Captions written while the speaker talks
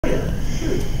So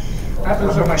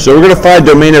we're going to find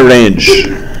domain and range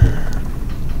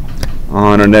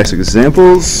on our next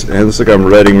examples. And it looks like I'm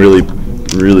writing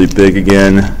really big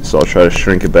again, so I'll try to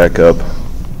shrink it back up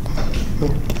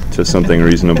to something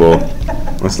reasonable.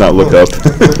 Let's not look up.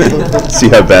 See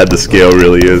how bad the scale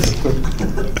really is.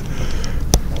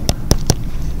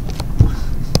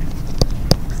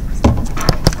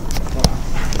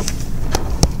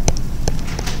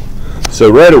 So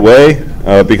right away,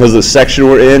 because of the section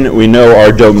we're in, we know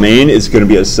our domain is going to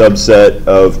be a subset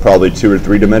of probably 2 or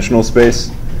 3 dimensional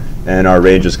space, and our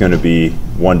range is going to be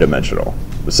one-dimensional,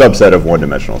 the subset of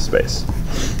one-dimensional space.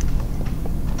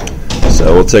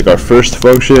 So we'll take our first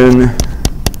function,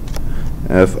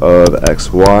 f of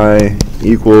xy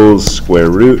equals square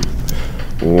root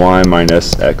y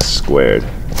minus x squared.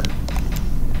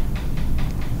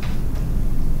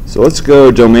 So let's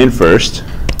go domain first.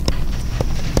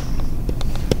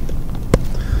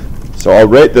 So I'll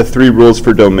write the 3 rules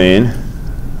for domain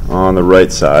on the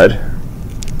right side.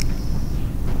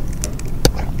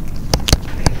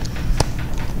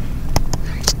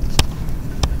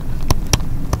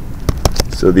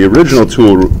 So the original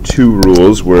 2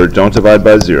 rules were don't divide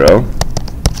by 0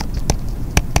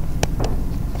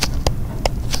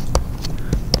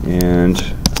 and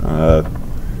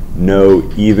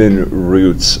no even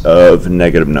roots of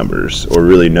negative numbers, or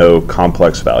really no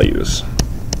complex values.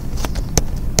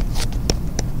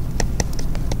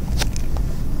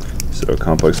 So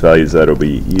complex values, that'll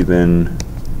be even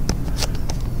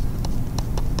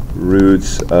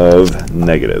roots of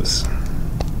negatives.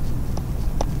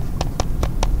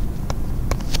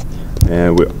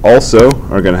 And we also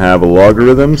are going to have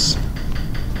logarithms.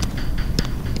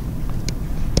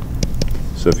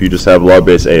 So if you just have log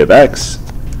base a of x,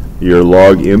 your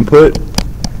log input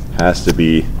has to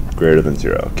be greater than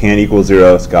 0. Can't equal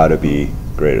 0, it's got to be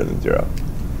greater than 0.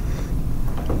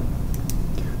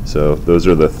 So those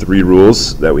are the 3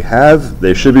 rules that we have.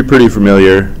 They should be pretty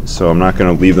familiar, so I'm not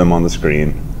going to leave them on the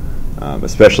screen.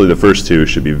 Especially the first 2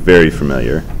 should be very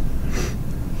familiar.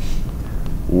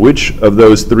 Which of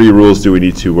those 3 rules do we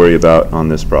need to worry about on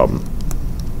this problem?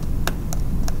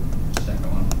 Second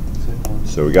one.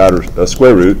 So we got a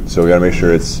square root, so we got to make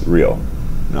sure it's real,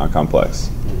 not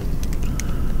complex.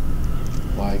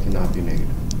 Y cannot be negative.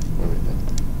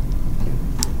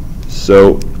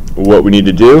 So what we need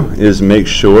to do is make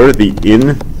sure the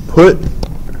input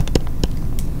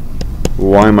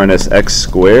y minus x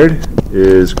squared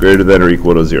is greater than or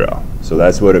equal to 0. So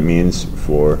that's what it means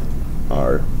for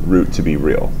our root to be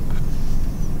real.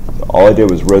 So all I did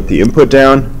was wrote the input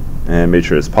down and made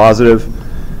sure it's positive.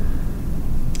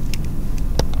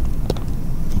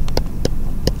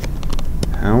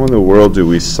 How in the world do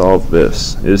we solve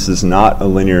this? This is not a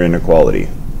linear inequality.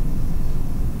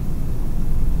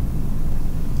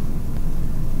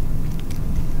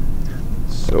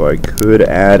 So I could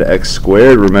add x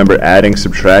squared. Remember, adding,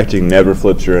 subtracting never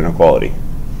flips your inequality.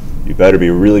 You better be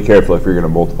really careful if you're going to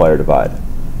multiply or divide.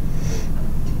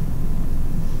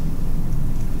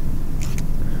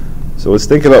 So let's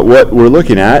think about what we're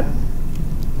looking at.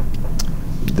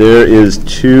 There is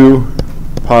 2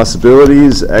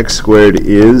 possibilities. X squared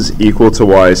is equal to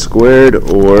y squared,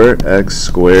 or x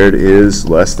squared is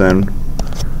less than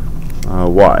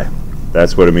y.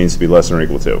 That's what it means to be less than or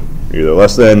equal to. You're either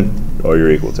less than or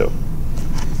you're equal to.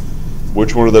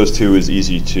 Which one of those 2 is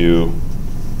easy to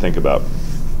think about?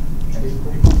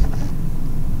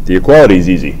 The equality is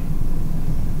easy.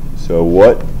 So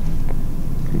what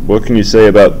can you say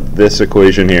about this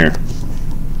equation here?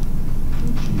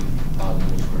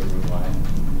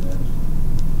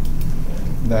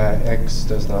 That x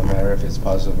does not matter if it's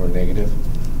positive or negative.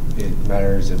 It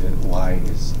matters if y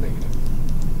is negative.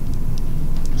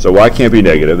 So y can't be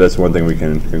negative. That's one thing we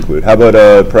can conclude. How about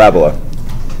a parabola?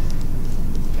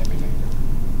 Can't be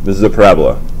negative. This is a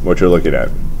parabola, what you're looking at.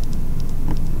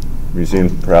 Have you seen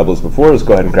parabolas before? Let's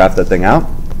go ahead and graph that thing out.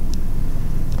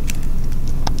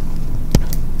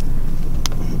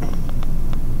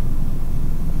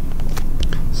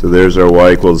 So there's our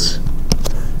y equals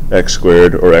x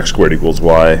squared, or x squared equals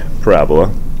y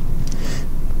parabola.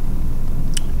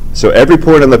 So every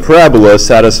point on the parabola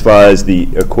satisfies the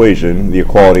equation, the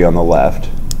equality on the left.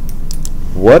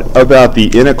 What about the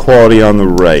inequality on the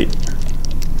right?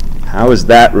 How is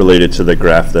that related to the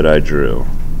graph that I drew?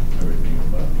 Everything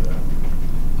above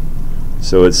that.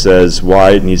 So it says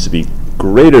y needs to be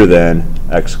greater than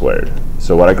x squared.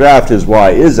 So what I graphed is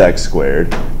y is x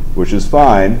squared, which is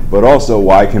fine, but also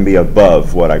y can be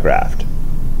above what I graphed.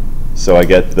 So I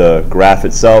get the graph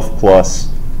itself plus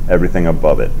everything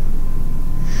above it.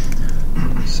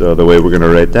 So the way we're going to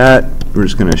write that, we're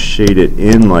just going to shade it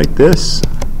in like this.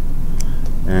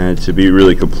 And to be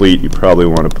really complete, you probably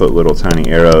want to put little tiny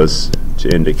arrows to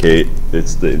indicate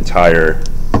it's the entire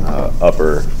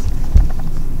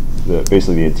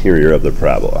basically the interior of the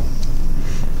parabola.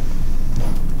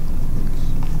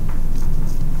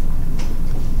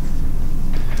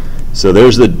 So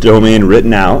there's the domain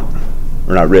written out,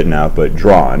 or not written out, but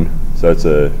drawn. So that's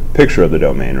a picture of the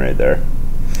domain right there.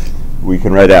 We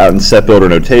can write it out in set builder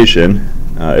notation.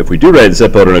 If we do write in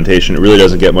set builder notation, it really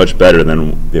doesn't get much better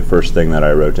than the first thing that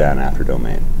I wrote down after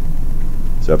domain.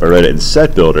 So if I write it in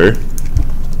set builder,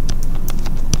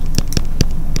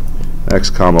 x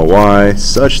comma y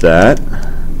such that,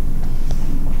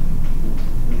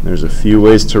 there's a few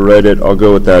ways to write it. I'll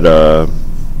go with that.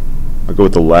 I'll go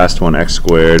with the last one, x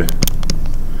squared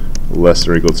less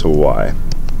than or equal to y.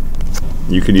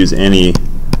 You can use any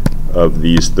of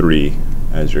these three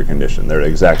as your condition. They're the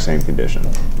exact same condition.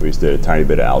 We just did a tiny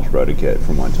bit of algebra to get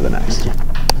from one to the next.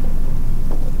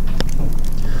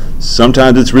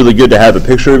 Sometimes it's really good to have a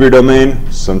picture of your domain.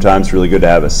 Sometimes it's really good to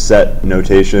have a set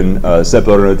notation, set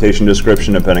builder notation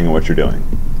description, depending on what you're doing.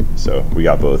 So we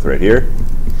got both right here.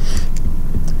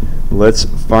 Let's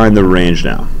find the range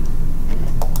now.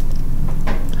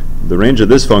 The range of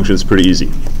this function is pretty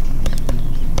easy.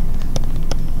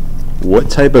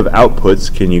 What type of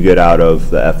outputs can you get out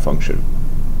of the f function?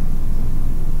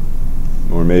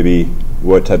 Or maybe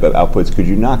what type of outputs could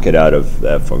you not get out of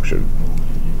the f function?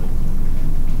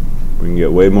 We can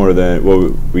get way more than,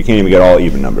 well, we can't even get all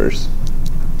even numbers.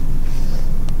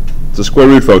 It's a square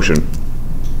root function.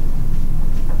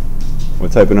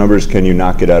 What type of numbers can you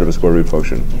not get out of a square root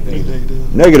function?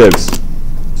 Negative. Negatives.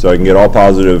 So I can get all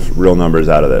positive real numbers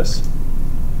out of this.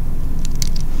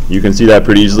 You can see that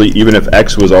pretty easily. Even if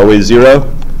x was always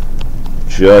 0,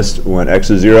 just when x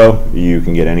is 0, you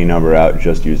can get any number out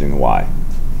just using the y.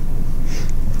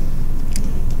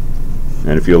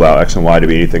 And if you allow x and y to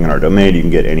be anything in our domain, you can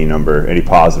get any number, any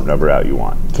positive number out you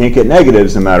want. You can't get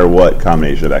negatives no matter what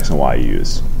combination of x and y you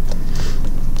use.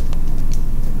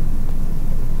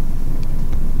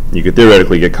 You could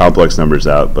theoretically get complex numbers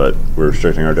out, but we're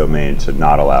restricting our domain to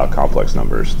not allow complex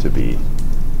numbers to be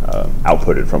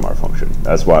outputted from our function.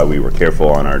 That's why we were careful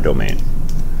on our domain.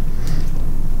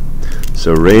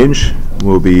 So range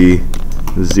will be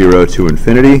 0 to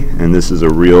infinity, and this is a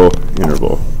real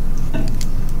interval.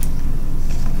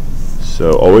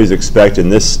 So always expect, in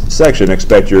this section,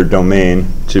 expect your domain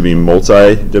to be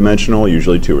multi-dimensional,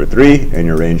 usually 2 or 3, and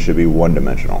your range should be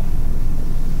one-dimensional.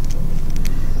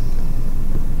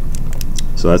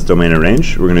 So that's domain and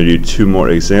range. We're going to do 2 more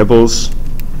examples.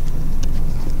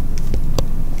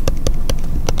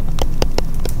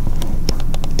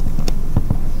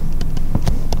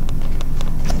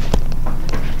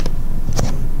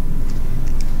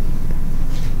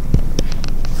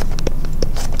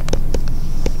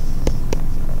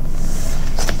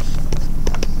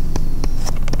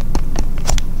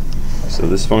 So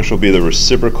this function will be the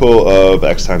reciprocal of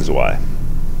x times y.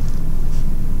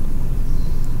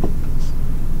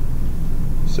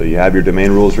 So you have your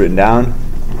domain rules written down.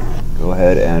 Go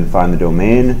ahead and find the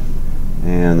domain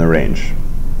and the range.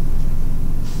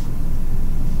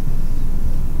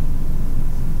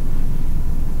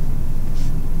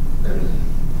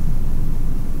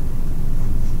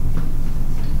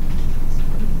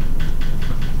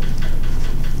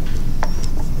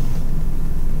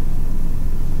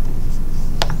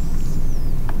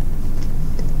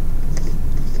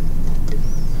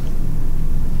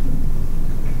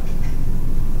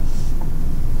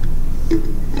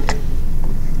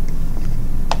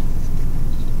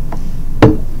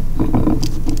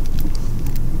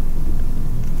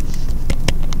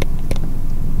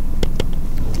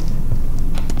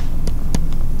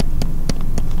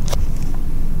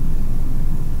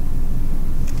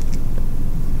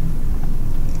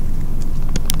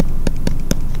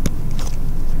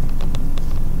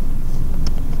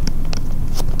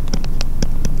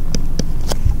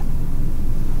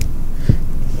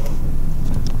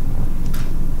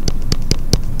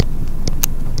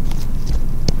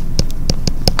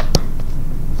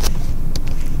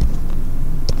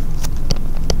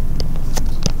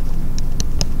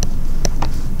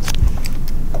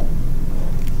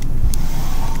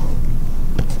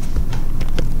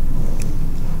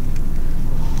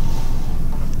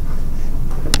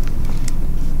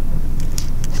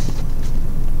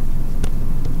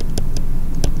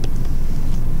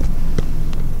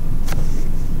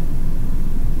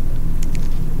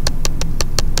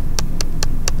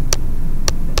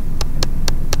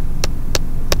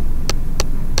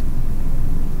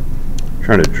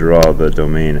 Trying to draw the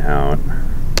domain out.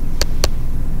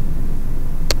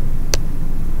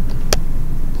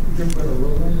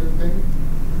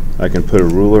 I can put a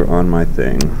ruler on my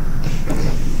thing.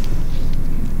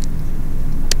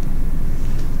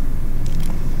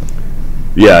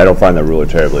 Yeah, I don't find that ruler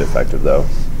terribly effective though.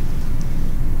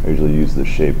 I usually use the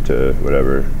shape to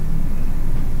whatever.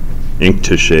 Ink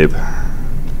to shape.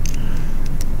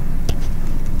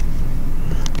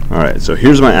 Alright, so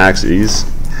here's my axes.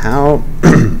 How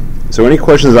so any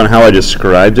questions on how I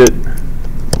described it?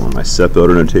 Oh, my set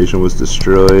builder notation was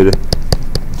destroyed.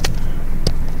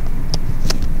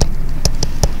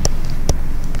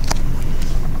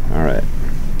 Alright.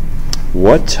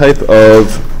 What type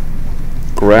of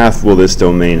graph will this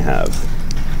domain have?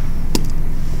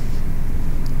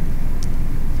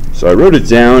 So I wrote it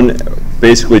down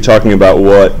basically talking about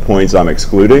what points I'm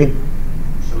excluding.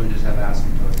 So we just have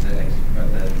asymptotes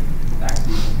the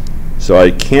axes? So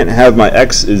I can't have my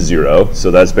x is 0,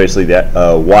 so that's basically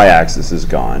the y-axis is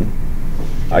gone.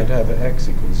 I'd have an x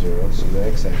equals 0, so the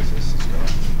x-axis is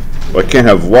gone. Well, I can't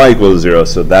have y equals 0,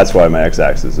 so that's why my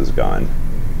x-axis is gone.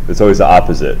 It's always the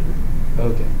opposite.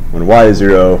 Okay. When y is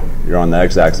 0, you're on the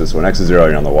x-axis. When x is 0,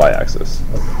 you're on the y-axis.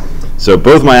 Okay. So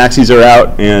both my axes are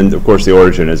out, and of course the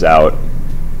origin is out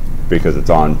because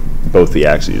it's on both the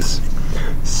axes.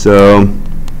 So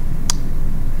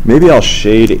maybe I'll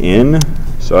shade in.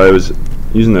 So I was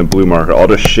using the blue marker. I'll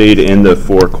just shade in the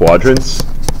 4 quadrants.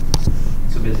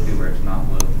 So basically where it's not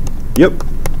blue. Yep.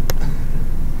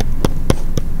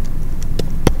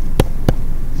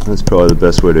 That's probably the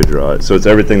best way to draw it. So it's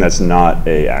everything that's not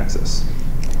a axis.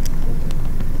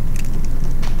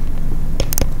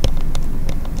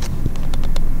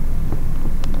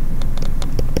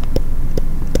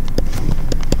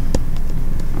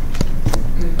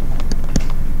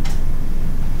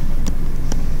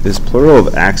 Is plural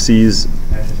of axes?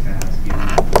 I was just going to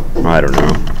ask you. I don't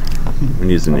know. We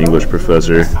need an English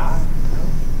professor.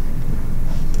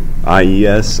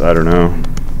 IES? I don't know.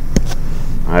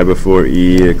 I before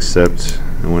E except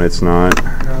when it's not.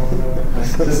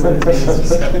 That's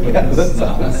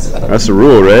the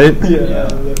rule, right? Yeah.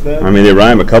 I mean, they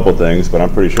rhyme a couple things, but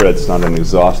I'm pretty sure it's not an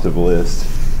exhaustive list.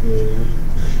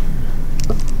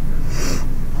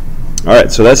 All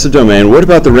right, so that's the domain. What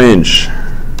about the range?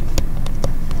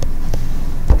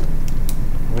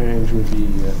 Range would be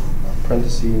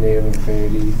parenthesis negative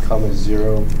infinity, comma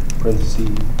 0, parenthesis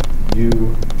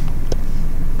u,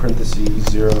 parenthesis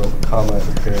 0, comma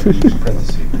infinity,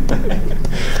 parenthesis.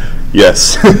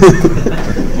 Yes.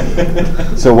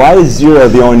 So why is 0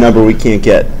 the only number we can't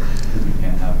get? You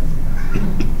can't have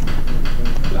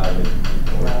divided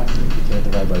You can't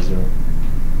divide by 0.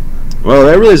 Well,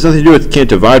 that really has nothing to do with can't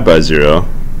divide by 0.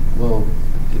 Well,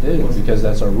 it is, because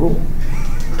that's our rule.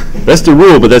 That's the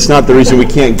rule, but that's not the reason we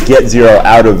can't get 0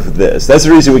 out of this. That's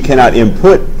the reason we cannot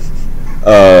input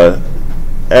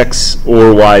x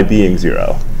or y being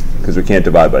 0, because we can't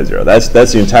divide by 0. That's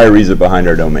the entire reason behind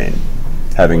our domain,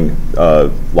 having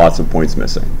lots of points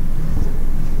missing.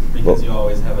 Because you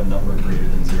always have a number greater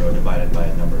than 0 divided by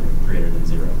a number greater than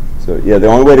 0. So yeah, the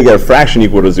only way to get a fraction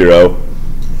equal to 0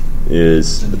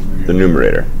 is the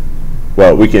numerator.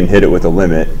 Well, we can hit it with a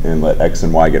limit and let x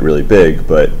and y get really big,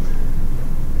 but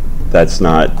that's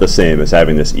not the same as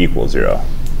having this equal 0.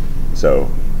 So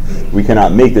we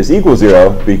cannot make this equal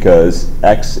 0 because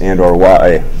x and or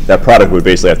y, that product would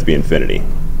basically have to be infinity.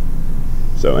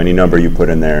 So any number you put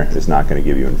in there is not going to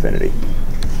give you infinity.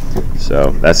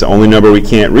 So that's the only number we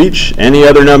can't reach. Any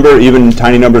other number, even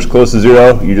tiny numbers close to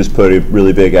 0, you just put a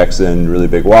really big x in, really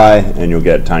big y, and you'll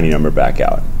get a tiny number back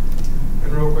out.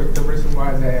 And real quick, the reason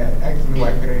why that x and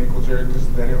y couldn't equal 0 is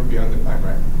because then it would be undefined,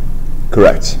 right?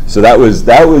 Correct. So that was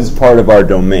part of our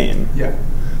domain. Yeah.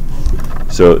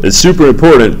 So it's super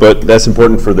important, but that's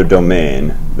important for the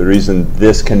domain. The reason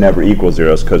this can never equal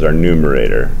 0 is because our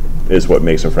numerator is what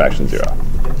makes a fraction 0.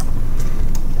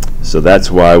 So that's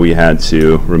why we had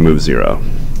to remove 0.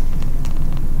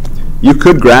 You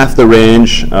could graph the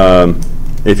range.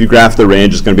 If you graph the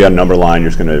range, it's going to be on a number line.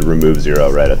 You're just going to remove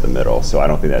 0 right at the middle. So I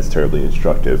don't think that's terribly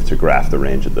instructive to graph the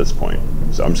range at this point.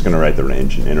 So I'm just going to write the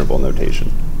range in interval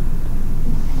notation.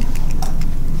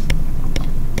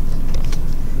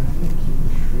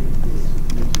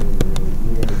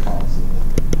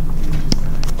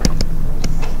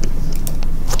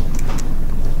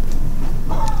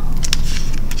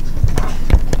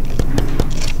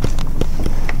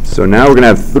 So now we're going to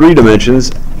have 3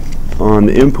 dimensions on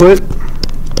the input.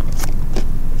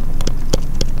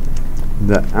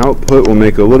 The output will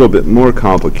make it a little bit more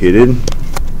complicated.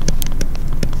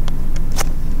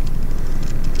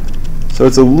 So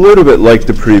it's a little bit like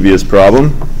the previous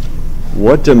problem.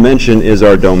 What dimension is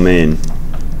our domain?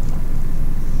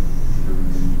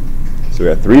 So we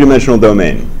got 3-dimensional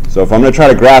domain. So if I'm going to try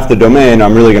to graph the domain,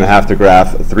 I'm really going to have to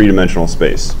graph a three-dimensional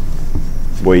space.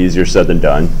 Way easier said than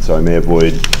done, so I may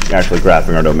avoid actually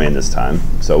graphing our domain this time.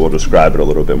 So we'll describe it a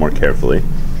little bit more carefully.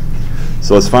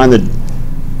 So let's find the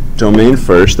domain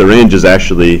first. The range is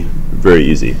actually very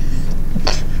easy,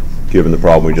 given the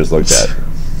problem we just looked at.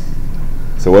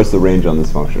 So what's the range on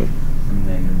this function? From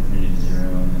negative infinity to 0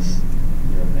 and then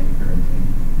 0 negative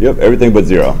infinity. Yep, everything but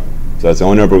 0. So that's the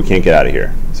only number we can't get out of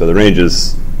here. So the range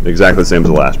is exactly the same as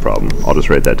the last problem. I'll just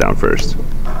write that down first.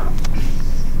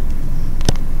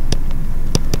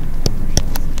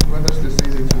 What does the z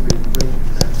do to the equation?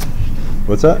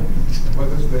 What's that? What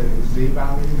does the z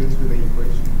value do to the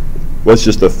equation? What's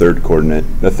just the third coordinate,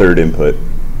 the third input?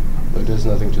 But it does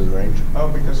nothing to the range. Oh,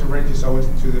 because the range is always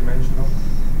two-dimensional.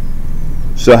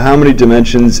 So how many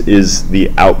dimensions is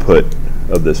the output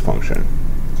of this function?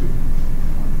 Two.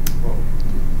 Well,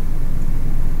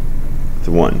 It's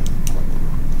 1.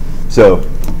 So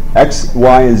x,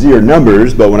 y, and z are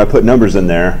numbers, but when I put numbers in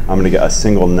there, I'm going to get a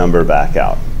single number back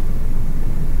out.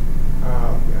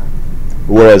 yeah.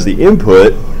 Whereas the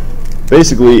input,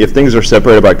 basically, if things are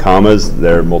separated by commas,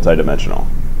 they're multidimensional.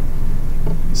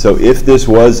 So if this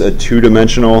was a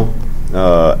two-dimensional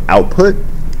output,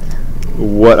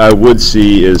 what I would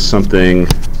see is something,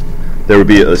 there would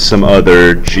be some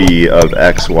other g of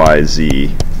x, y,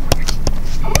 z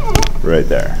right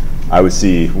there. I would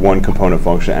see one component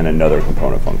function and another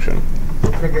component function.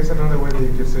 I guess another way that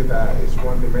you could say that it's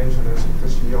one dimension is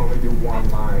because you only do one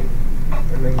line,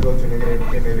 and then go to negative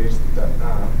infinity,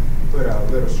 put a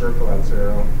little circle at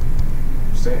 0,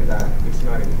 saying that it's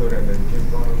not included, and then keep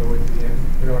going all the way to the end.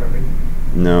 You know what I mean?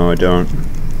 No, I don't.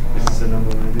 This is a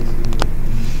number line, basically.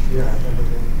 Yeah,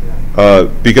 yeah.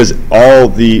 Because all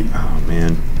the,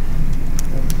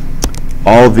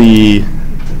 all the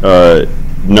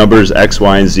numbers x,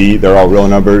 y, and z, they're all real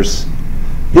numbers.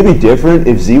 It'd be different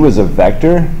if z was a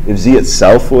vector. If z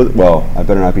itself was, well, I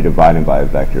better not be dividing by a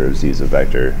vector if z is a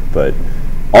vector, but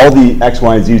all the x,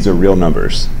 y, and z's are real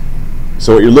numbers.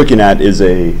 So what you're looking at is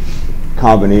a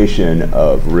combination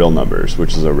of real numbers,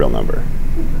 which is a real number.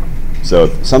 So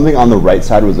if something on the right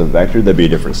side was a vector, that'd be a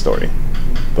different story.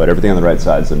 But everything on the right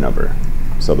side is a number.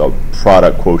 So the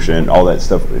product quotient, all that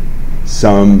stuff,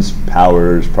 sums,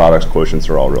 powers, products, quotients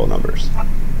are all real numbers.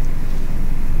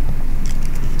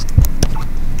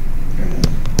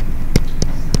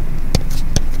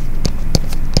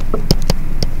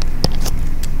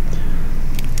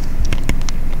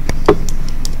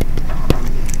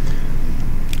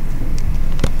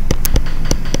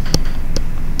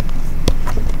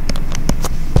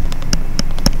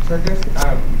 So I guess,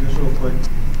 just real quick,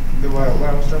 what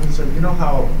I was trying to say, you know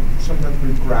how sometimes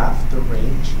we graph the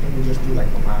range and we just do like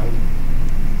a line?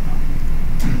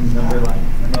 Number line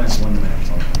 1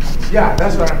 dimensional. Yeah,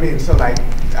 that's what I mean. So like,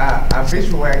 a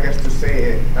visual way, I guess, to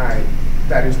say it,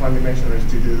 that is one dimensional is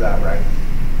to do that, right?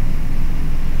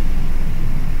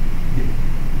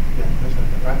 Yeah, that's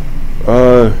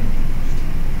right.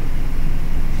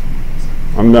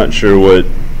 I'm not sure what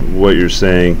you're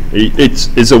saying.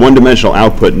 It's a one-dimensional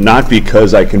output, not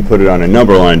because I can put it on a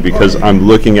number line, because I'm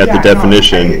looking at the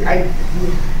definition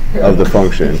of the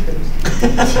function.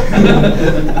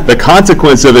 The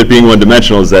consequence of it being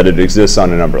one-dimensional is that it exists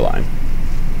on a number line.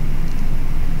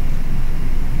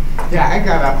 Yeah, I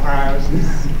got that part.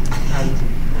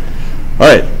 All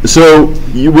right, so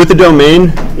with the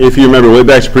domain, if you remember way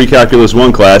back to pre-calculus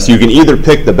 1 class, you can either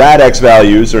pick the bad x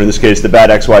values, or in this case the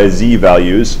bad x, y, z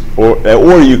values,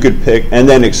 or you could pick and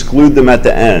then exclude them at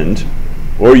the end,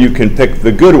 or you can pick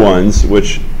the good ones,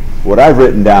 which what I've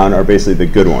written down are basically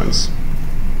the good ones.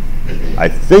 I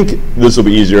think this will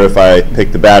be easier if I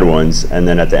pick the bad ones, and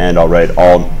then at the end I'll write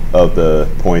all of the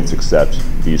points except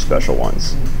these special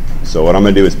ones. So what I'm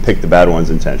going to do is pick the bad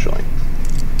ones intentionally,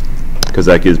 because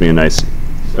that gives me a nice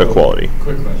equality.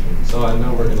 Quick question. So I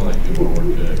know we're going to like do more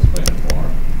work to explain it more,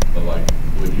 but like,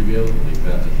 would you be able to leave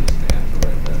that as just an answer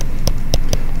right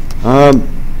there?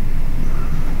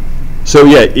 So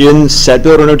yeah, in set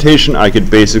builder notation, I could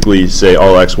basically say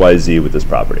all x, y, z with this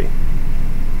property.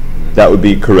 That would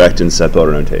be correct in set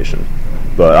builder notation.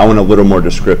 But I want a little more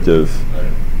descriptive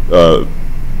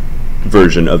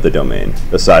version of the domain,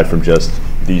 aside from just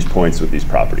these points with these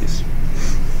properties.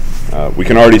 We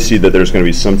can already see that there's going to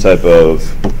be some type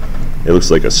of, it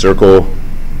looks like a circle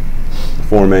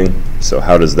forming. So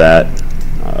how does that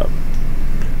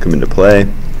come into play?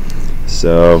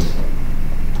 So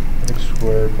X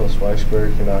squared plus y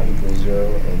squared cannot equal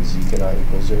 0, and z cannot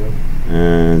equal 0.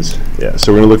 And yeah,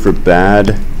 so we're going to look for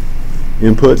bad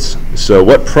inputs. So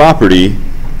what property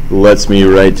lets me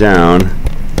write down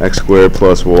x squared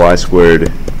plus y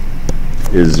squared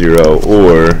is 0,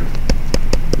 or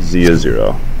z is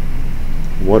 0.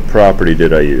 What property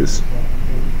did I use?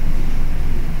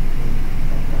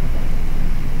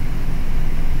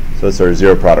 So that's our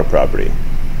zero product property.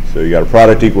 So you got a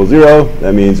product equals 0,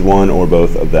 that means one or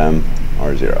both of them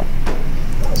are 0.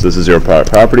 So this is zero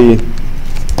product property.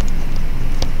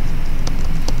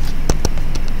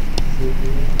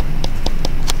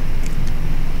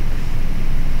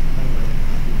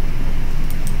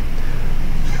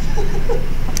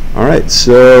 All right,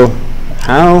 so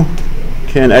how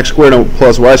can x squared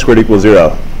plus y squared equal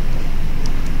 0?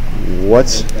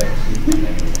 What's...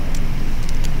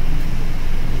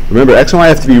 Remember, x and y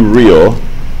have to be real.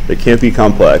 They can't be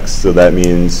complex, so that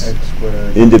means X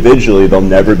squared. individually they'll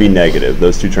never be negative.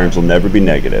 Those two terms will never be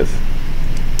negative.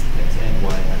 X and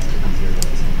y has to be 0 at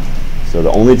the same time. So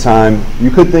the only time you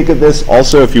could think of this,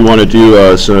 also if you want to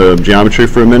do some geometry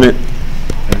for a minute,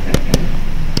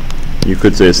 you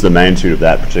could say it's the magnitude of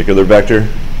that particular vector.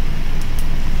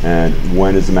 And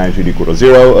when is the magnitude equal to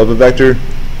 0 of a vector?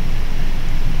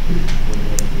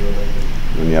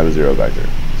 When you have a 0 vector.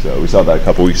 So we saw that a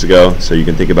couple weeks ago, so you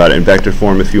can think about it in vector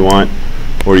form if you want,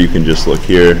 or you can just look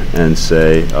here and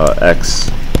say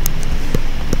x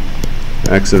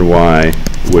and y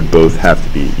would both have to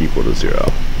be equal to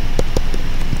 0.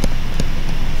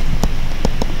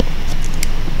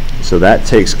 So that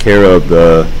takes care of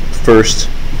the first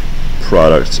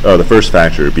product, the first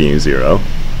factor being 0.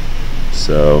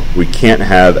 So we can't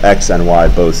have x and y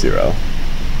both 0.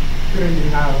 Couldn't you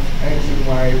have x and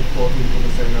y both equal the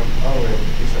same number? Oh, wait,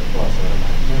 it's a plus or a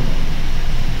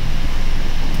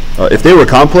minus. If they were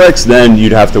complex, then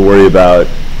you'd have to worry about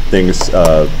things,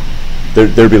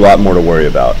 there'd be a lot more to worry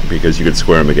about because you could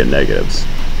square them and get negatives.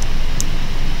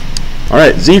 All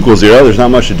right, z equals 0, there's not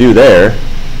much to do there.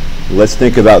 Let's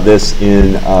think about this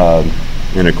in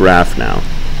a graph now.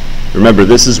 Remember,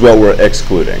 this is what we're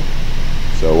excluding.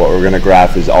 So what we're going to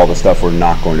graph is all the stuff we're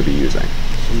not going to be using.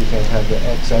 So you can have the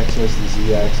x-axis, the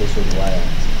z-axis, or the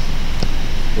y-axis.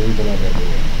 Or even have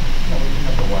everywhere. No, we can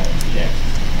have the y and z axis.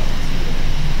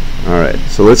 All right,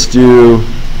 so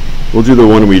we'll do the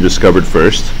one we discovered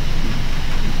first.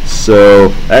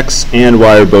 So x and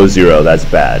y are both 0, that's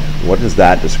bad. What does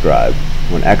that describe?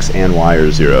 When x and y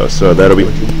are 0. So that'll be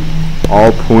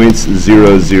all points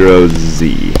 0, 0,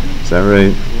 z. Is that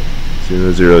right?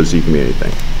 0, 0, z can be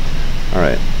anything. All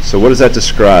right, so what does that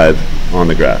describe on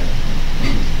the graph?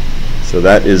 So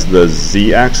that is the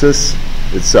z-axis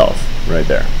itself, right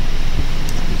there.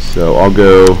 So I'll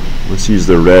go, let's use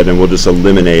the red, and we'll just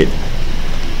eliminate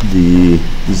the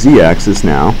z-axis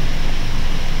now.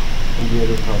 And the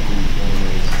other property is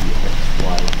the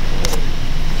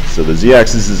xy. So the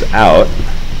z-axis is out.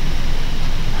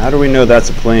 How do we know that's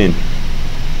a plane?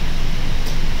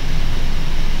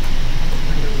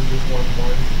 This is just one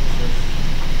point.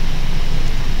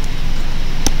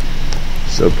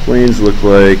 So planes look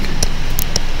like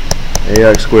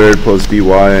ax squared plus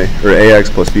by, or ax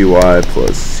plus by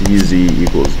plus cz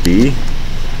equals b.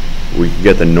 We can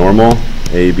get the normal.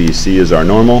 A, B, C is our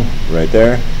normal right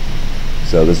there.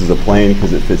 So this is a plane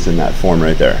because it fits in that form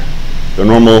right there. The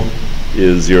normal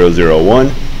is 0, 0,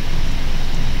 1.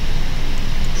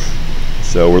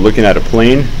 So we're looking at a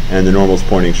plane and the normal is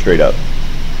pointing straight up.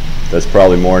 That's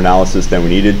probably more analysis than we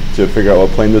needed to figure out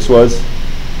what plane this was.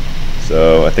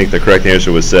 So I think the correct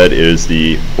answer was said is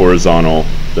the horizontal,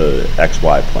 the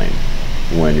xy plane,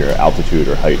 when your altitude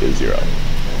or height is 0.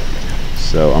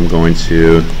 So I'm going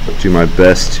to do my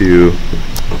best to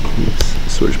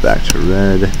switch back to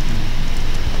red.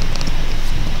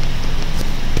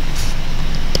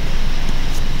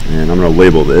 And I'm going to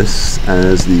label this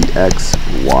as the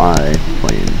xy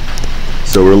plane.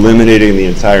 So we're eliminating the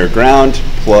entire ground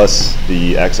plus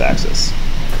the x-axis.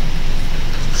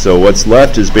 So what's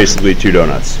left is basically two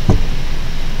donuts.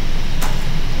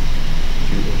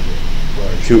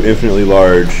 Two infinitely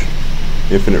large,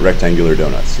 infinite rectangular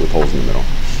donuts with holes in the middle.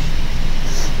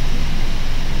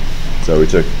 So we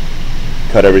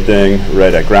cut everything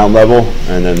right at ground level,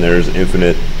 and then there's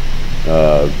infinite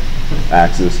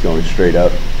axis going straight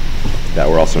up that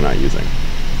we're also not using.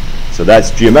 So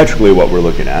that's geometrically what we're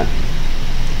looking at.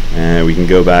 And we can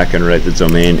go back and write the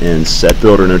domain in set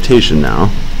builder notation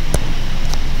now.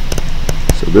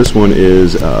 So this one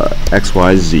is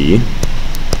xyz,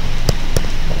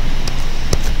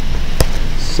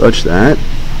 such that,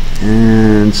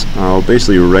 and I'll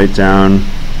basically write down,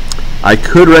 I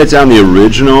could write down the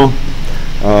original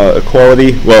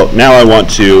equality. Well, now I want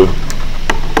to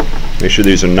make sure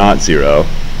these are not 0.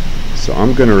 So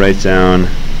I'm going to write down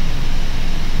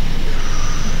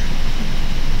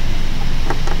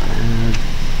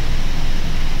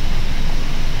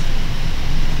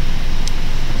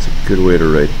good way to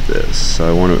write this? So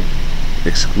I want to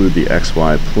exclude the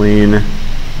xy plane.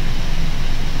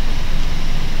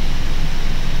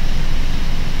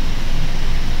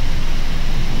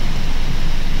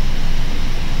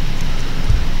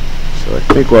 So I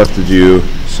think we'll have to do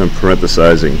some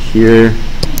parenthesizing here.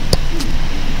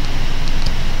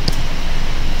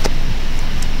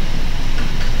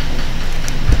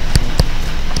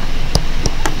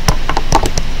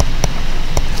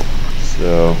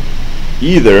 So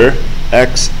either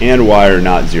x and y are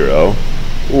not 0,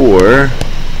 or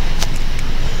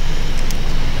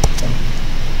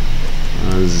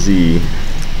z.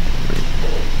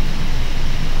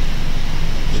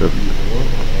 So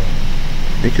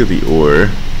it could be or.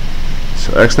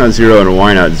 So x not 0 and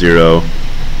y not 0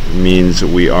 means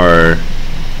we are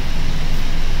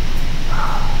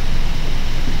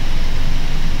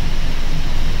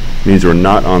means we're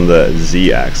not on the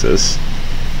z-axis.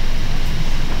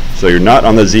 So you're not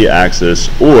on the z-axis,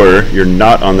 or you're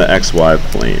not on the xy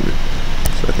plane.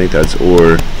 So I think that's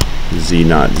or z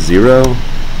not 0.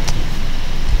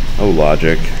 Oh,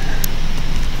 logic.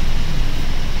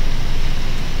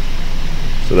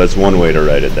 So that's one way to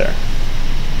write it there.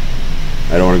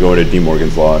 I don't want to go into De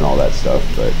Morgan's law and all that stuff,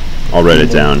 but I'll write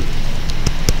it down.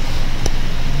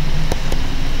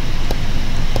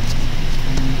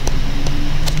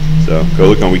 So go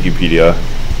look on Wikipedia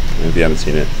if you haven't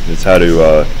seen it. It's how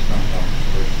to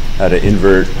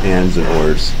invert ands and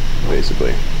ors,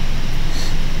 basically,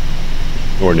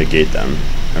 or negate them,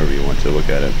 however you want to look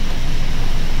at it.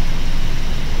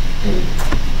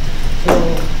 So,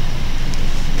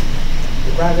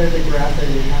 rather the graph that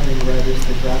you have in red is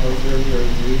the graph of 0,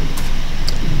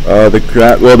 0,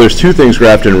 z? Well, there's two things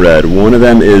graphed in red. One of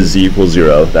them is z equals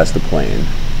 0, that's the plane.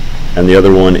 And the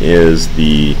other one is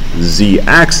the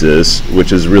z-axis,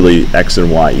 which is really x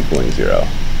and y equaling 0.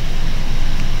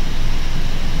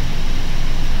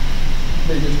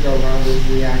 They just go around the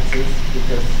z-axis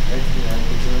because x and y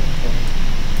equal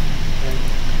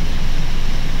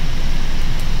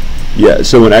 0. Yeah,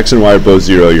 so when x and y are both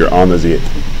 0, you're on the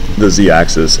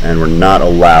z-axis, and we're not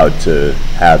allowed to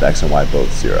have x and y both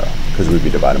 0, because we'd be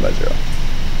divided by 0.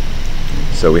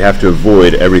 So we have to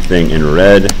avoid everything in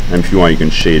red, and if you want, you can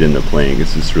shade in the plane,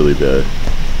 because it's really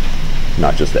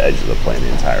not just the edge of the plane, the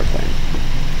entire plane.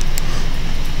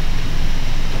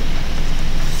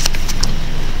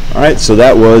 All right, so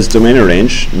that was domain and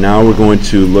range. Now we're going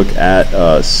to look at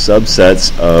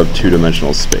subsets of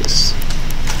two-dimensional space.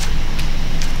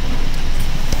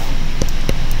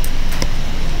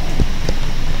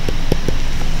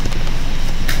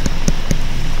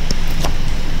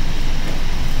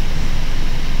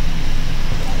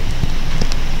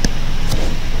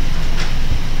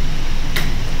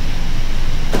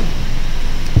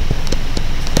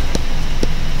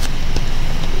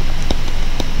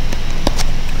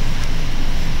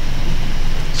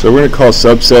 So we're going to call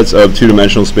subsets of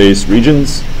two-dimensional space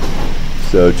regions.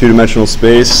 So two-dimensional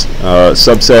space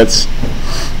subsets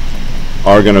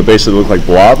are going to basically look like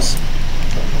blobs.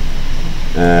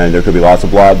 And there could be lots of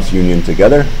blobs union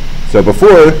together. So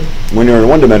before, when you're in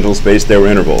one-dimensional space, they were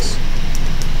intervals,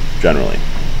 generally.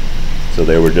 So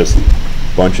they were just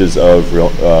bunches of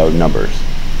real numbers.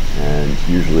 And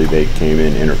usually they came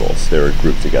in intervals. They were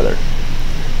grouped together.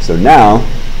 So now,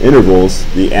 intervals,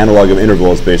 the analog of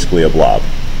interval is basically a blob.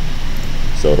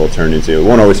 So it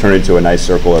won't always turn into a nice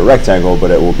circle or rectangle, but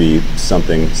it will be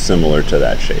something similar to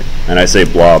that shape. And I say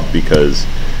blob because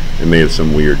it may have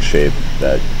some weird shape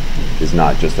that is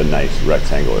not just a nice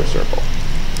rectangular circle.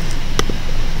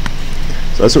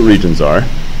 So that's what regions are.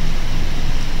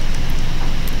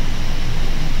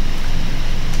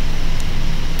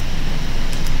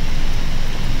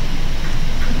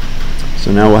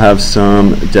 So now we'll have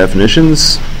some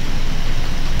definitions.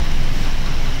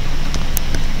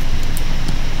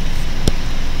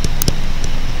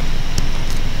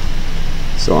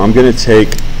 So I'm going to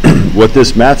take, what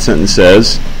this math sentence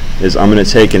says is I'm going to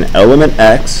take an element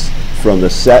x from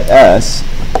the set S,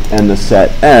 and the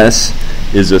set S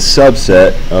is a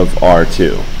subset of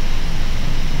R2.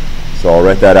 So I'll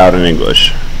write that out in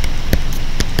English.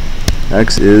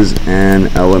 X is an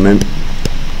element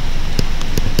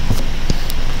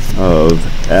of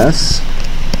S,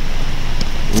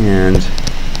 and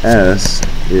S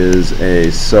is a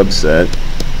subset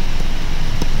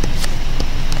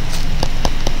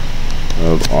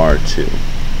of R2.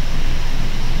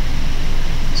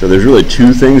 So there's really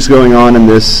two things going on in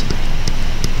this,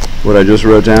 what I just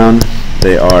wrote down.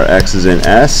 They are X is in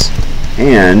S,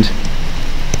 and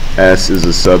S is a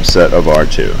subset of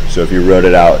R2. So if you wrote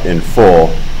it out in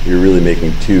full, you're really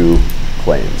making two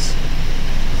claims.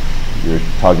 You're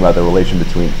talking about the relation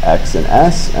between x and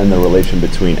s and the relation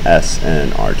between s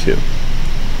and R2.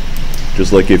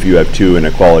 Just like if you have two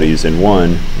inequalities in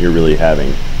one, you're really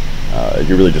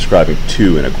describing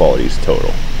two inequalities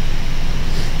total.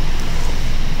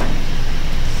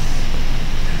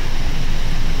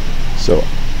 So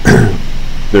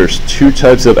there's two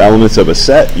types of elements of a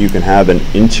set. You can have an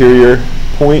interior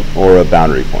point or a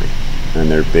boundary point, and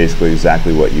they're basically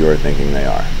exactly what you are thinking they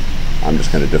are. I'm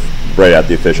just going to write out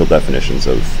the official definitions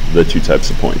of the two types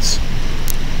of points.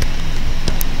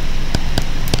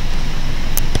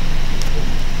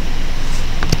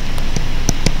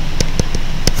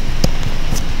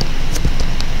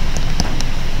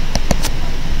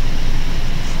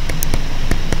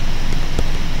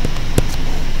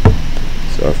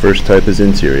 So our first type is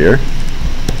interior.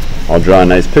 I'll draw a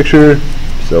nice picture.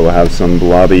 So we'll have some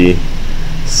blobby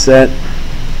set.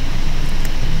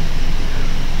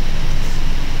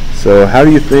 So how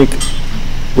do you think,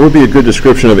 what would be a good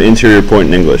description of an interior point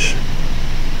in English?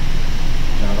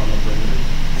 Not on the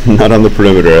perimeter. Not on the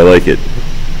perimeter, I like it.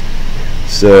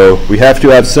 So we have to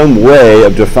have some way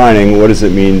of defining what does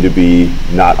it mean to be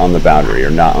not on the boundary or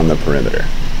not on the perimeter.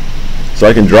 So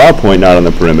I can draw a point not on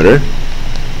the perimeter,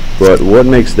 but what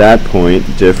makes that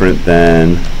point different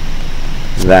than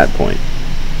that point?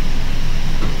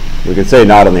 We can say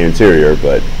not on the interior,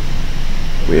 but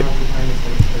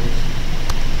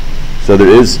so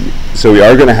we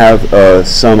are going to have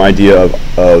some idea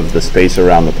of the space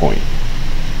around the point.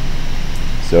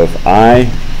 So if I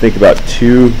think about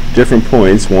two different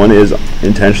points, one is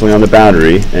intentionally on the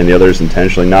boundary and the other is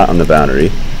intentionally not on the boundary,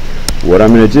 what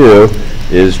I'm going to do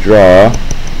is draw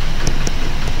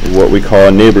what we call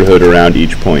a neighborhood around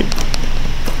each point.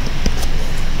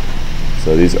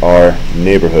 So these are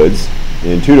neighborhoods.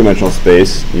 In two-dimensional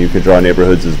space, you could draw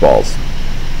neighborhoods as balls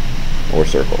or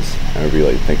circles, however you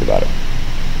like to think about it.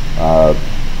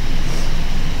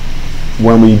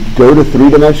 When we go to 3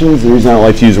 dimensions, the reason I don't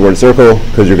like to use the word circle,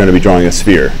 because you're going to be drawing a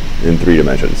sphere in 3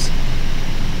 dimensions.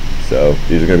 So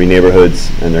these are going to be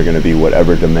neighborhoods, and they're going to be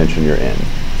whatever dimension you're in.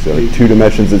 So 2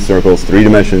 dimensions is circles, 3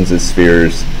 dimensions is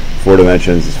spheres, 4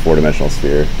 dimensions is 4-dimensional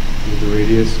sphere. Would the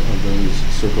radius of those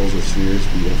circles or spheres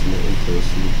be infinitely close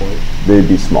to the point? They'd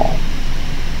be small.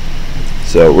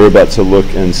 So we're about to look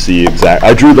and see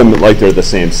I drew them like they're the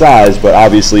same size, but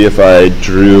obviously if I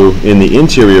drew in the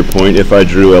interior point, if I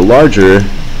drew a larger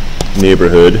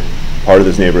neighborhood, part of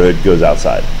this neighborhood goes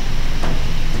outside.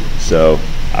 So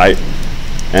I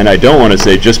don't want to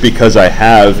say just because I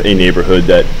have a neighborhood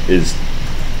that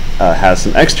has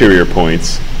some exterior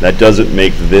points, that doesn't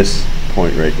make this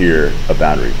point right here a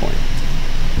boundary point.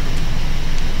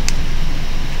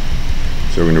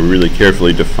 So we're going to really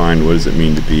carefully define what does it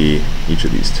mean to be each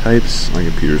of these types. My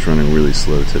computer's running really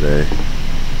slow today.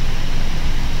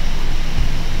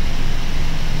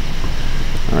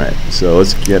 Alright, so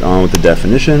let's get on with the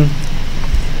definition.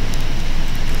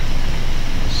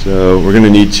 So we're going to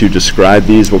need to describe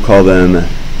these. We'll call them,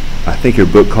 I think your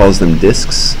book calls them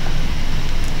disks.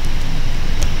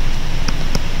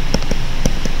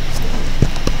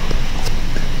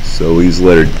 So we use the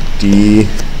letter D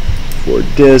for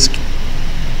disk.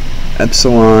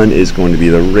 Epsilon is going to be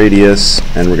the radius,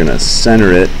 and we're going to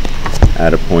center it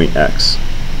at a point X.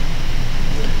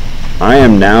 I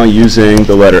am now using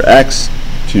the letter X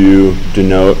to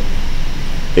denote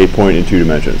a point in 2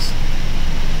 dimensions,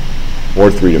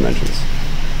 or 3 dimensions.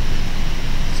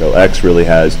 So X really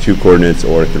has 2 coordinates,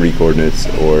 or 3 coordinates,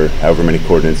 or however many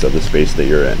coordinates of the space that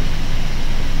you're in.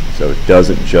 So it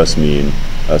doesn't just mean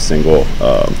a single,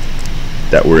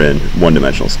 that we're in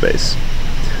 1-dimensional space.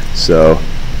 So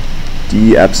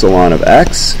d epsilon of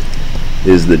x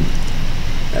is the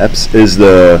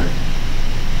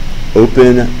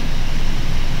open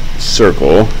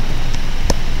circle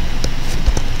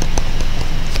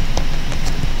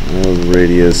of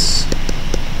radius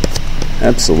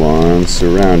epsilon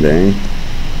surrounding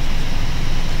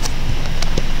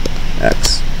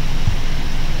x.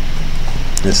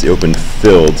 It's the open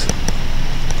filled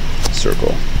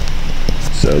circle.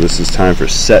 So this is time for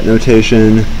set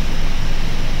notation.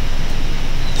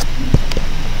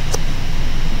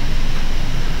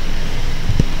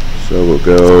 So we'll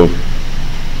go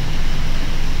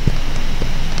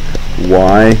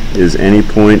y is any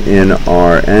point in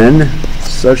Rn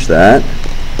such that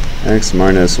x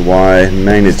minus y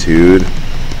magnitude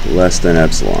less than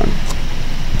epsilon.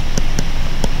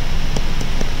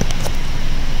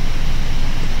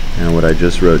 And what I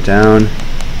just wrote down,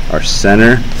 our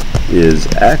center is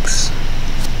x,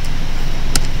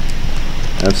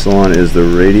 epsilon is the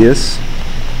radius,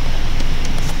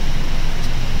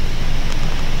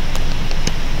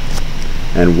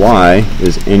 and y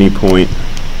is any point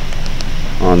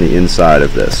on the inside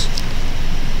of this.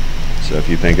 So if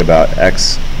you think about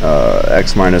x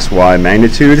minus y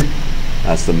magnitude,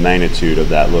 that's the magnitude of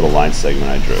that little line segment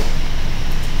I drew.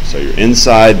 So you're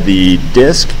inside the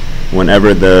disk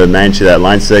whenever the magnitude of that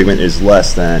line segment is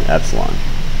less than epsilon.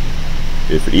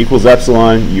 If it equals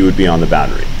epsilon, you would be on the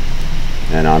boundary.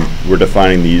 And we're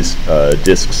defining these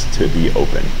disks to be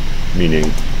open,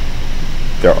 meaning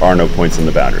there are no points in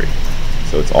the boundary.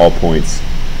 So it's all points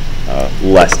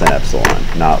less than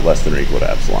epsilon, not less than or equal to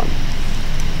epsilon.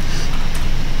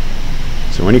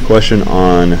 So any question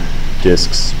on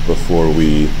disks before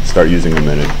we start using them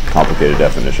in a complicated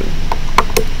definition?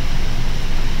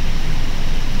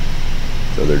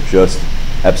 So they're just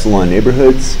epsilon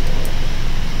neighborhoods.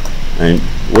 And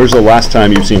where's the last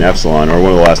time you've seen epsilon, or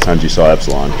one of the last times you saw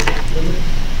epsilon?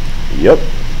 Yep.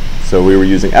 So we were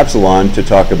using epsilon to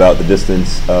talk about the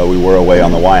distance we were away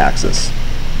on the y-axis.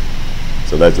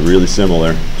 So that's really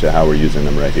similar to how we're using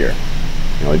them right here.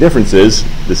 The only difference is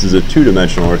this is a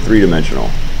two-dimensional or three-dimensional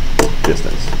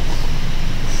distance.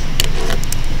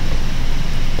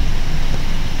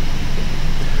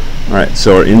 All right,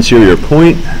 so our interior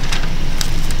point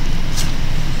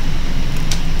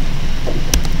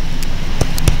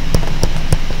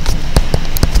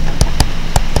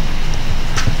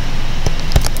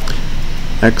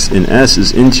x in S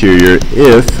is interior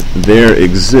if there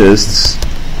exists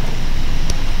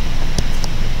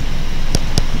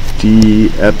d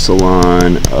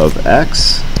epsilon of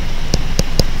x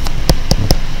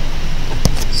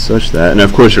such that, and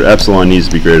of course your epsilon needs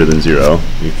to be greater than 0.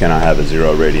 You cannot have a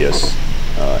 0 radius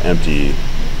empty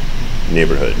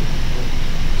neighborhood.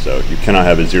 So you cannot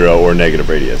have a 0 or negative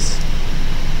radius.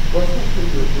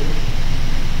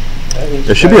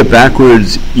 There should be a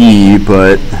backwards E,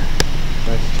 but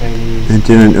it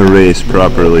didn't erase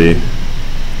properly.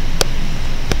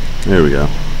 There we go.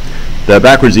 That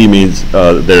backwards E means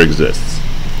there exists.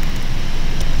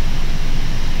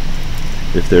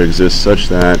 If there exists such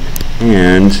that,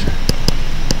 and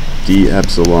d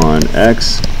epsilon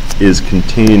x is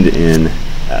contained in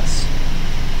S.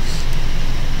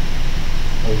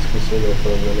 Let's consider for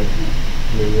a minute.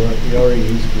 I mean, we already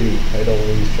use Greek. I don't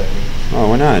want to use Chinese. Oh,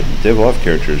 why not? They have a lot of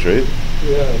characters, right?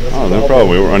 Yeah. That's Oh, no problem.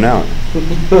 We will run out.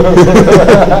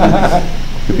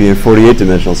 Could be in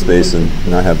 48-dimensional space and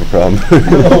not have a problem.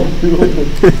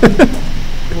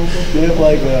 They have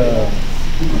like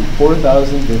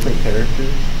 4,000 different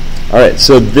characters. All right,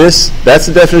 so that's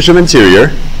the definition of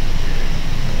interior.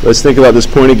 Let's think about this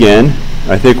point again.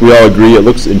 I think we all agree it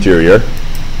looks interior.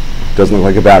 Doesn't look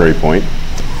like a boundary point.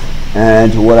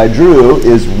 And what I drew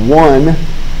is one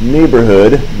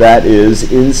neighborhood that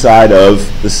is inside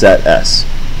of the set S.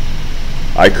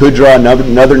 I could draw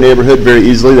another neighborhood very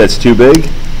easily that's too big.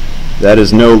 That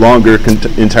is no longer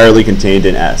entirely contained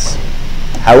in S.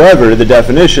 However, the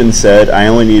definition said I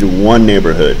only need one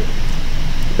neighborhood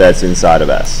that's inside of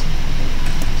S.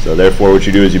 So therefore what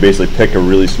you do is you basically pick a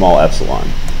really small epsilon.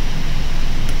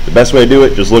 The best way to do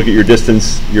it, just look at your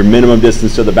distance, your minimum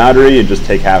distance to the boundary, and just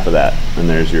take half of that. And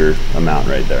there's your amount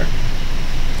right there.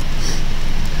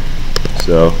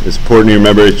 So it's important to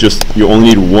remember it's just you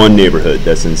only need one neighborhood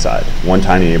that's inside, one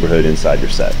tiny neighborhood inside your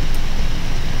set.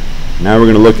 Now we're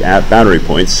going to look at boundary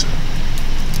points.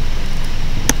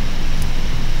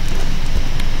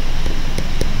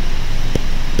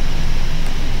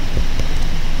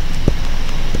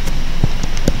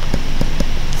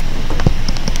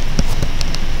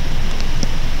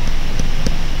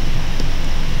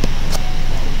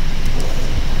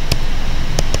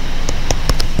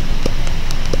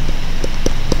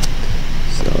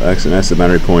 X and S the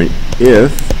boundary point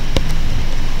if,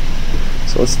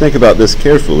 so let's think about this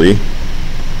carefully.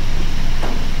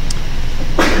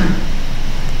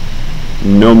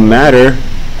 No matter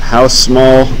how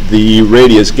small the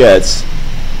radius gets,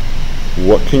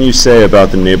 what can you say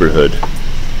about the neighborhood?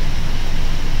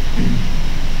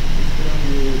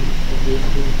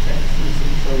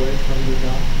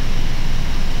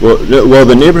 Well,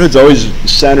 the neighborhood's always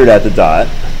centered at the dot,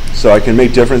 so I can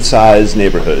make different size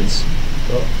neighborhoods.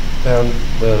 And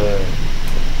the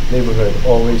neighborhood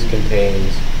always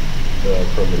contains the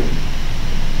perimeter.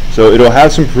 So it'll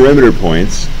have some perimeter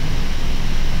points,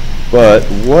 but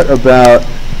what about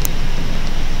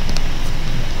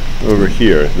over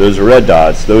here? Those red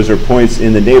dots, those are points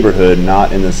in the neighborhood,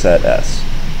 not in the set S.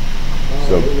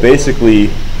 So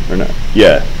basically, or not,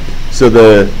 yeah. So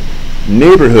the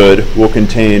neighborhood will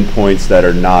contain points that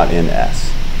are not in S.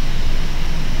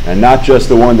 And not just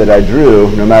the one that I drew.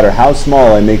 No matter how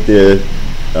small I make the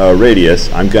radius,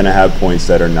 I'm going to have points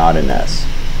that are not in S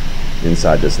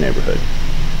inside this neighborhood.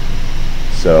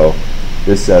 So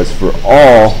this says for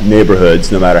all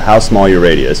neighborhoods, no matter how small your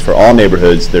radius, for all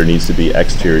neighborhoods there needs to be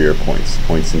exterior points,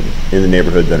 points in the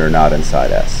neighborhood that are not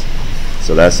inside S.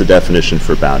 So that's the definition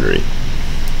for boundary.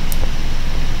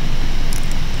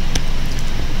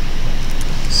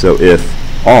 So if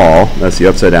all, that's the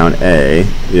upside down A,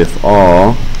 if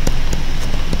all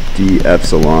d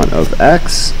epsilon of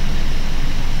x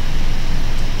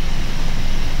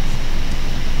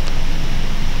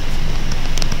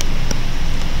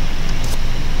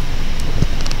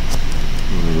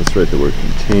let's write the word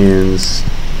contains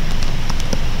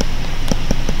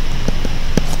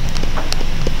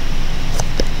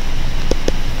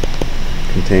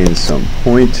some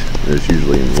point, there's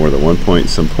usually more than one point,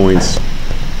 some points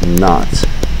not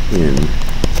in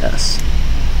S.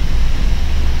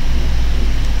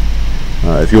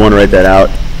 If you want to write that out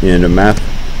in a math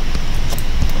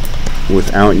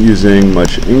without using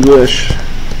much English,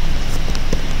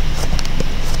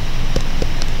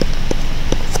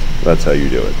 that's how you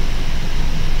do it.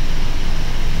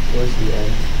 Where's the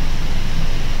end?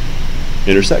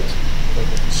 Intersect.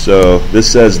 Okay. So this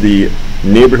says the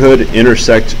neighborhood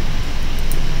intersect,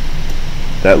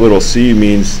 that little C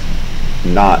means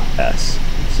not S.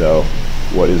 So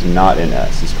what is not in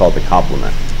S is called the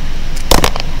complement.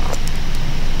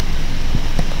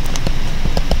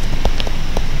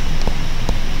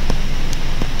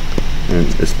 And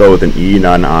it's spelled with an E,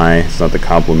 not an I. It's not the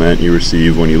complement you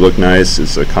receive when you look nice.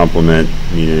 It's a complement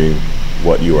meaning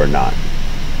what you are not,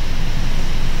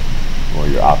 or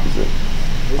your opposite.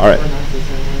 All right.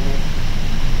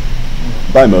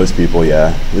 By most people,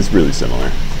 yeah. It's really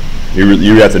similar.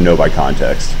 You have to know by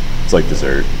context. It's like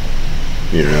dessert.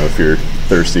 You don't know if you're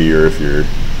thirsty or if you're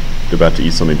about to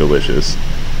eat something delicious.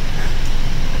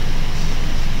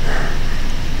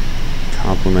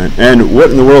 Complement. And what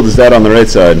in the world is that on the right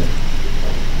side?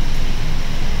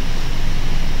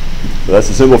 So that's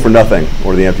the symbol for nothing,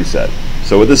 or the empty set.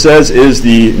 So what this says is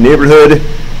the neighborhood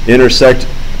intersect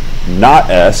not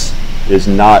S is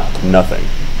not nothing.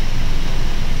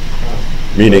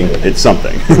 Meaning it's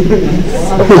something.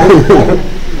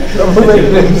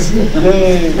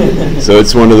 So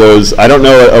it's one of those, I don't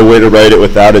know a way to write it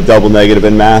without a double negative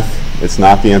in math. It's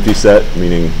not the empty set,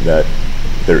 meaning that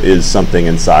there is something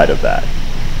inside of that.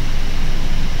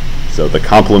 So the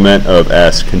complement of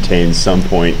S contains some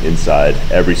point inside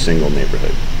every single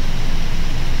neighborhood.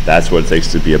 That's what it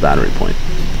takes to be a boundary point.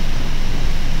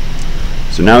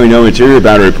 So now we know interior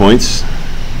boundary points.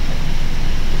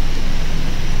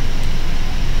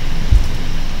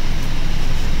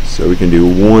 So we can do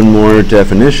one more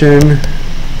definition.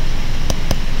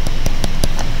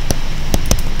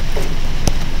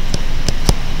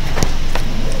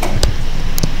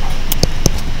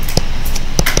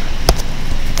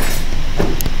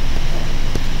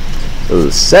 So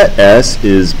the set S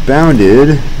is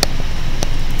bounded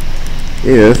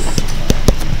if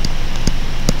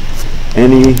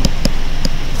any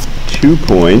 2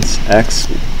 points x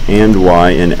and y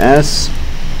in S,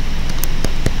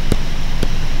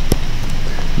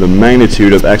 the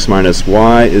magnitude of x minus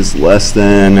y is less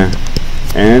than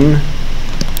n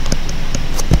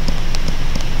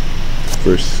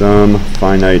for some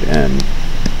finite n.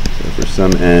 So for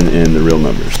some n in the real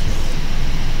numbers.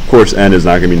 Of course, n is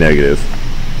not going to be negative.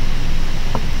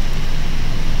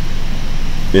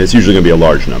 It's usually going to be a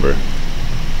large number.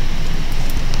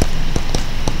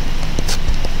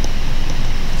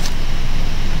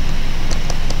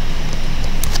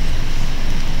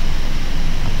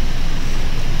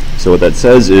 So what that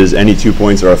says is any 2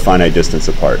 points are a finite distance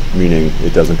apart, meaning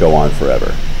it doesn't go on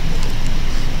forever.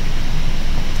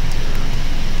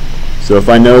 So if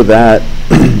I know that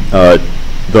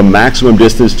the maximum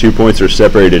distance 2 points are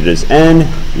separated is n,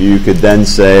 you could then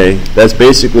say that's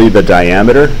basically the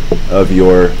diameter of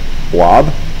your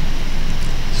blob.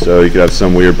 So you could have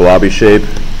some weird blobby shape.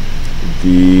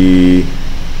 The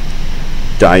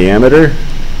diameter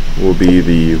will be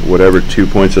the whatever 2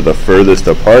 points are the furthest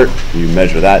apart. You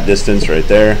measure that distance right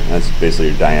there. That's basically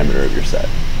your diameter of your set.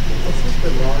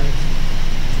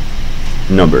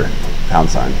 Number, pound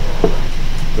sign.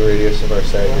 The radius of our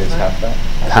set is half that.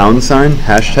 Pound sign,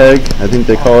 hashtag, I think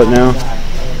they call it now.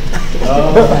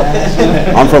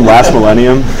 I'm from last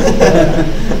millennium.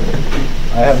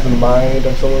 I have the mind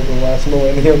of someone from last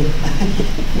millennium.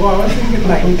 Well, I was thinking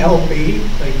like LB,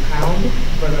 like pound,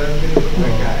 but that didn't look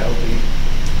like LB.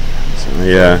 So,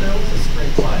 yeah. There was a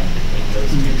straight line between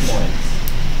those 2 points,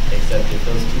 except if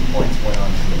those 2 points went on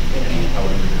to infinity,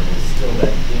 however, there was still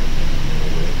that dip in the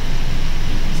middle, would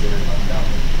be considered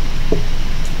unbounded.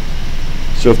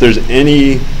 So if there's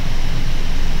any,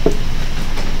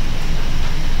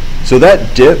 so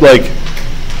that dip, like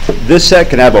this set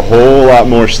can have a whole lot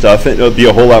more stuff. It'll be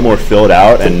a whole lot more filled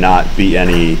out and not be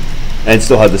any, and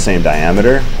still have the same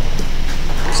diameter.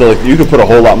 So like, you could put a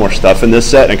whole lot more stuff in this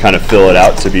set and kind of fill it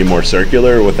out to be more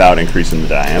circular without increasing the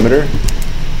diameter.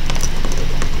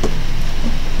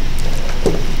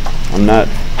 I'm not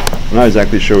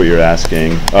exactly sure what you're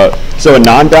asking. So a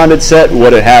non-bounded set,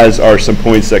 what it has are some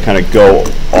points that kind of go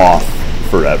off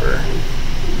forever.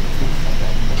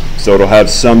 So it'll have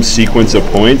some sequence of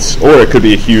points, or it could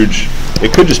be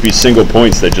it could just be single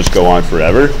points that just go on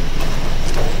forever.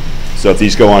 So if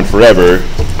these go on forever,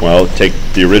 well, take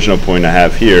the original point I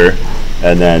have here,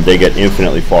 and then they get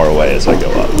infinitely far away as I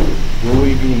go up. Will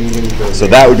we be needing the So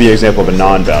that would be an example of a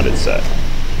non-bounded set.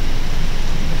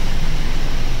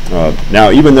 Now,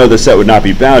 even though the set would not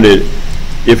be bounded,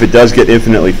 if it does get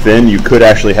infinitely thin, you could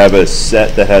actually have a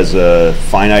set that has a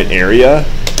finite area,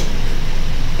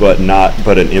 but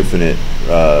an infinite,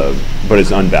 but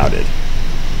it's unbounded.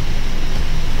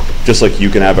 Just like you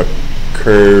can have a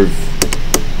curve.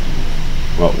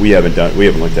 Well, we haven't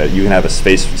looked at it. You can have a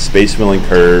space filling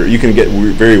curve. You can get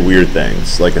very weird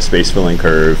things like a space filling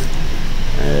curve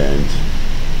and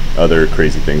other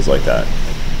crazy things like that.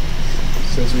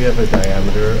 Since we have a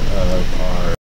diameter of our